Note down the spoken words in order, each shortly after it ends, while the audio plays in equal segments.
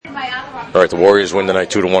All right, the Warriors win tonight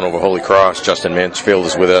 2-1 over Holy Cross. Justin Mansfield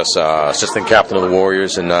is with us, assistant captain of the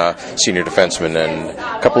Warriors and senior defenseman. And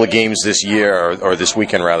a couple of games this year, or this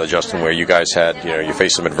weekend rather, Justin, where you guys had, you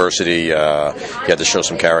faced some adversity. You had to show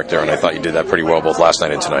some character, and I thought you did that pretty well both last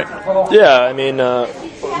night and tonight. Yeah, I mean,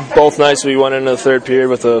 both nights we went into the third period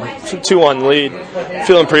with a 2-1 lead,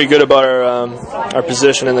 feeling pretty good about our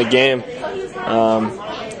position in the game.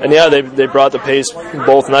 And yeah, they brought the pace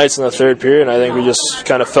both nights in the third period, and I think we just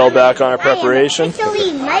kind of fell back on our preparation.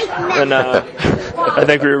 And I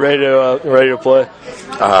think we were ready to play.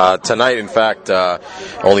 Tonight, in fact,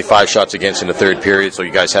 only 5 shots against in the third period, so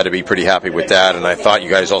you guys had to be pretty happy with that. And I thought you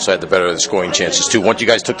guys also had the better of the scoring chances too. Once you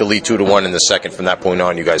guys took the lead 2-1 in the second, from that point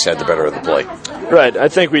on, you guys had the better of the play. Right. I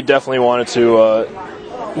think we definitely wanted to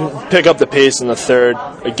pick up the pace in the third.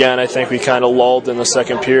 Again, I think we kind of lulled in the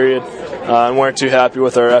second period and weren't too happy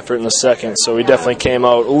with our effort in the second. So we definitely came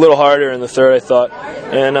out a little harder in the third, I thought.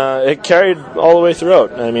 And it carried all the way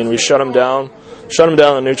throughout. I mean, we shut them down in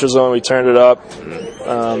the neutral zone. We turned it up.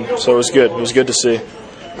 So it was good. It was good to see.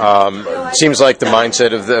 Seems like the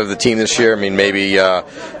mindset of the team this year, I mean, maybe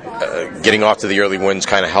getting off to the early wins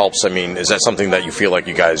kind of helps. I mean, is that something that you feel like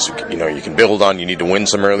you guys, you can build on? You need to win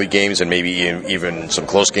some early games and maybe even some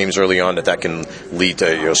close games early on that can lead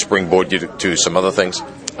to springboard you to some other things?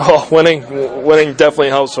 Oh, winning definitely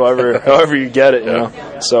helps however you get it, know.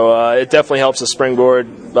 So it definitely helps us springboard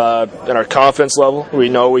in our confidence level. We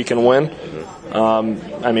know we can win.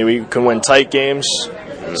 I mean, we can win tight games.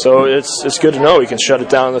 So it's good to know we can shut it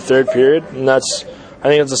down in the third period, and I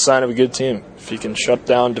think it's a sign of a good team. If you can shut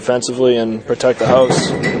down defensively and protect the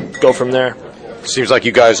house, go from there. Seems like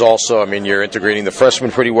you guys also, I mean, you're integrating the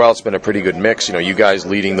freshmen pretty well. It's been a pretty good mix. You guys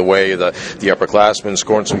leading the way, the upperclassmen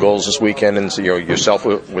scoring some goals this weekend, and yourself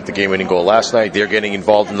with the game-winning goal last night. They're getting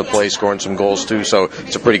involved in the play, scoring some goals too. So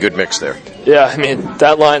it's a pretty good mix there. Yeah, I mean,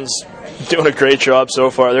 that line's doing a great job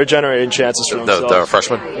so far. They're generating chances for themselves. The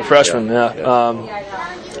freshmen? The freshmen, yeah.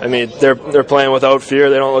 I mean, they're playing without fear.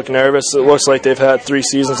 They don't look nervous. It looks like they've had 3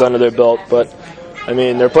 seasons under their belt. But, I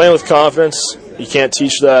mean, they're playing with confidence. You can't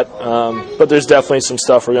teach that. But there's definitely some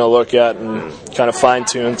stuff we're going to look at and kind of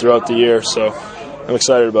fine-tune throughout the year. So I'm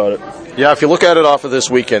excited about it. Yeah, if you look at it off of this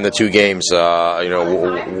weekend, the 2 games,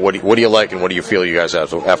 what do you like and what do you feel you guys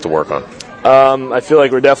have to work on? I feel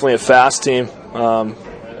like we're definitely a fast team.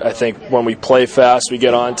 I think when we play fast, we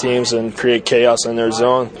get on teams and create chaos in their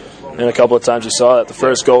zone. And a couple of times you saw that. The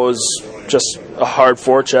first goal was just a hard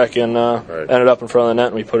forecheck and ended up in front of the net,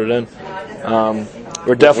 and we put it in.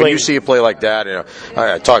 We're definitely. When you see a play like that,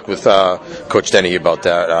 I talked with Coach Denny about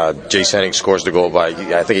that. Jace Henning scores the goal by,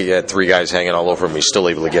 I think he had 3 guys hanging all over him. He's still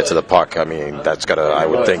able to get to the puck. I mean, that's got to, I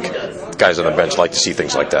would think, guys on the bench like to see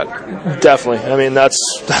things like that. Definitely. I mean,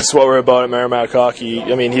 that's what we're about at Merrimack Hockey.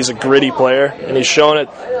 I mean, he's a gritty player, and he's shown it,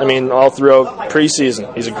 I mean, all throughout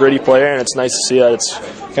preseason. He's a gritty player, and it's nice to see that it's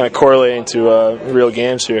kind of correlating to real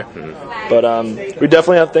games here. But we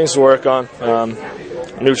definitely have things to work on.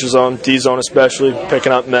 Neutral zone, D-zone especially,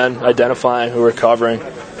 picking up men, identifying who we're covering.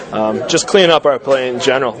 Just cleaning up our play in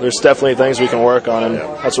general. There's definitely things we can work on, and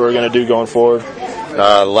that's what we're going to do going forward.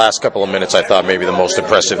 The last couple of minutes, I thought maybe the most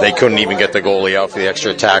impressive. They couldn't even get the goalie out for the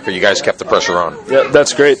extra attacker. You guys kept the pressure on. Yeah,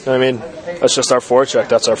 that's great. I mean, that's just our forecheck.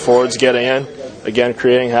 That's our forwards getting in, again,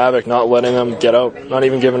 creating havoc, not letting them get out, not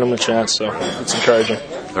even giving them a chance. So it's encouraging.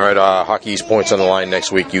 All right, Hockey East points on the line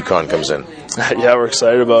next week. UConn comes in. Yeah, we're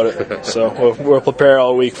excited about it. So we'll prepare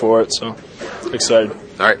all week for it. So excited.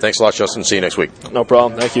 All right, thanks a lot, Justin. See you next week. No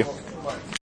problem. Thank you.